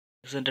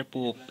Alexander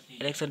Pope.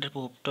 Alexander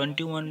Pope,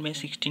 21 May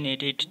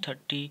 1688,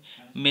 30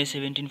 May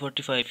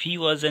 1745. He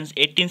was an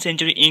 18th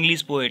century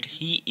English poet.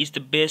 He is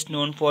the best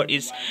known for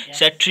his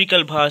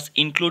satirical verse,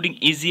 including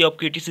Easy of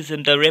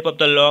Criticism, The Rape of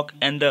the Lock,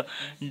 and The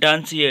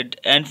Dunciad,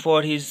 and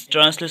for his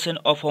translation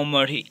of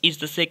Homer. He is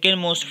the second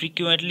most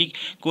frequently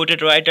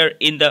quoted writer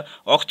in the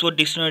Oxford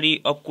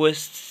Dictionary of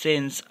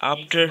Questions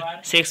after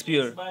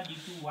Shakespeare.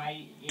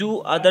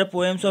 Two other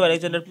poems of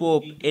Alexander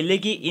Pope,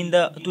 Elegy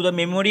to the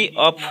memory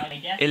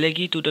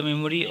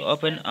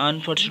of an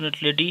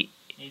unfortunate lady,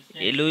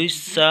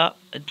 Eloisa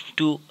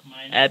to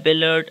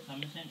Abelard,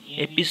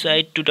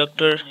 Epicide to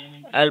Dr.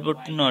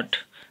 Arbuthnot.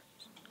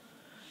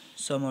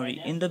 Summary.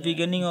 In the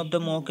beginning of the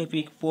mock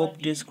epic, Pope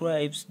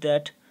describes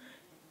that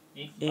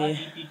a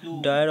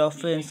dire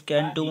offense,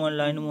 Canto 1,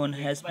 line 1,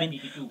 has been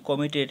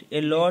committed.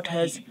 A lord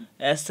has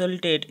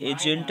assaulted a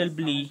gentle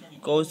bee,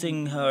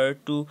 causing her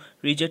to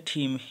reject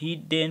him.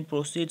 He then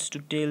proceeds to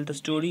tell the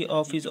story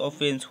of his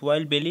offense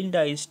while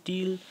Belinda is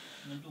still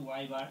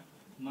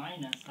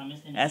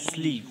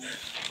asleep.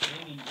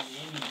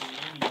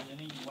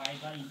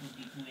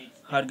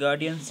 Her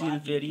guardian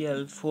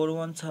Silverial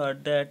forewarns her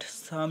that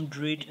some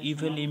dread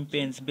evil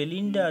impends.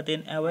 Belinda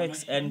then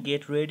awakes and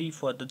gets ready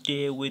for the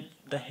day with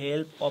the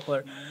help of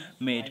her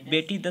maid.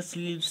 Betty the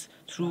sleeves,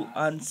 through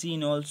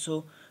unseen,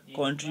 also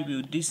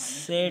contribute. This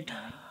set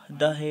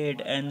the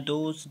head, and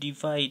those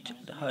divide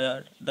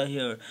the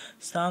hair.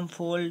 Some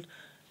fold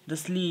the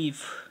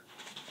sleeve,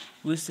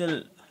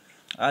 whistle,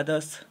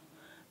 others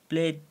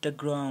plait the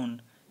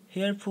ground.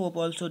 Here Pope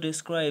also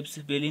describes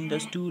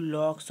Belinda's two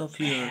locks of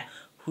hair,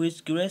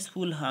 which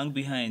graceful hung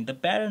behind. The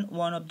Baron,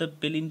 one of the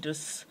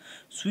Belinda's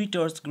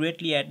suitors,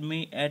 greatly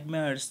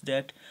admires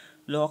that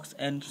locks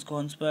and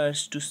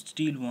conspires to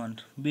steal one.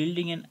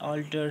 Building an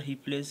altar, he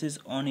places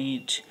on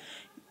it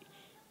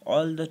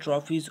all the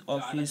trophies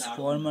of his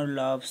former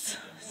loves,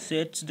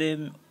 sets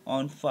them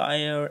on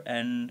fire,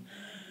 and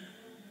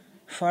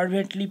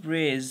fervently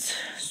prays,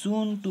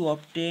 soon to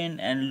obtain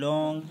and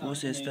long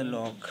possess the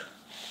lock.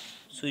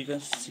 So you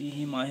can see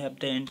him. I have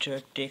the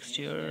entire text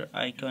here.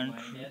 I don't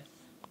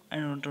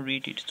want to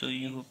read it, so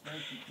you're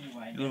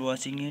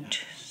watching it.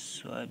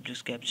 So I'm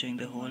just capturing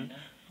the whole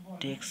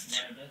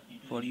text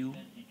for you.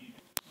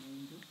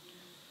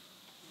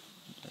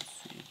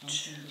 That's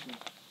it.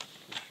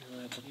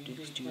 I have the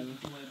text here.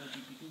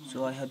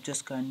 So I have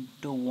just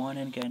Canto 1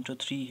 and Canto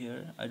 3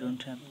 here. I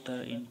don't have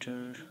the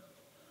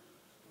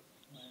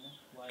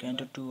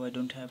Canto 2. I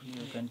don't have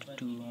here Canto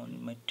 2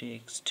 on my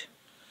text.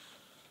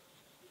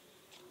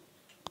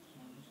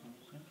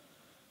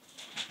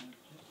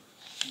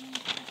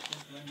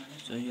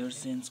 So here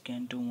since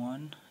Canto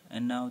 1,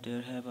 and now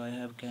I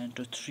have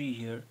Canto 3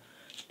 here.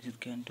 This is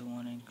Canto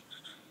 1 and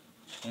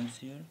ends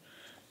here,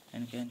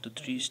 and Canto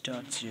 3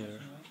 starts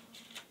here.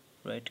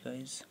 Right,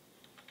 guys?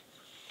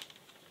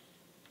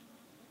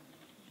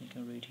 You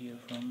can read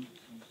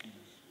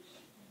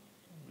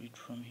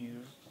from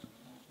here.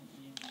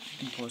 You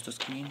can pause the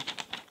screen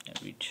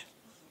and read.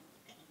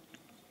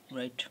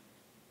 Right.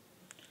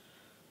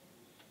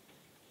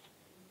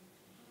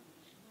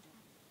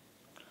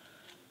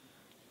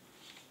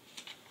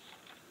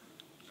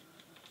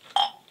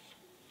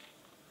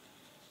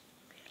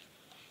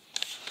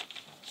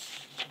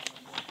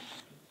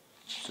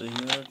 So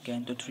here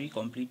Canto 3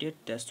 completed.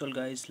 That's all,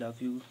 guys.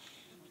 Love you.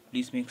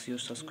 Please make sure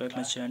subscribe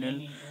my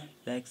channel,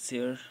 like,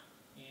 share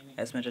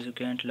as much as you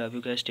can. Love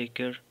you guys. Take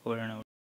care. Over and out.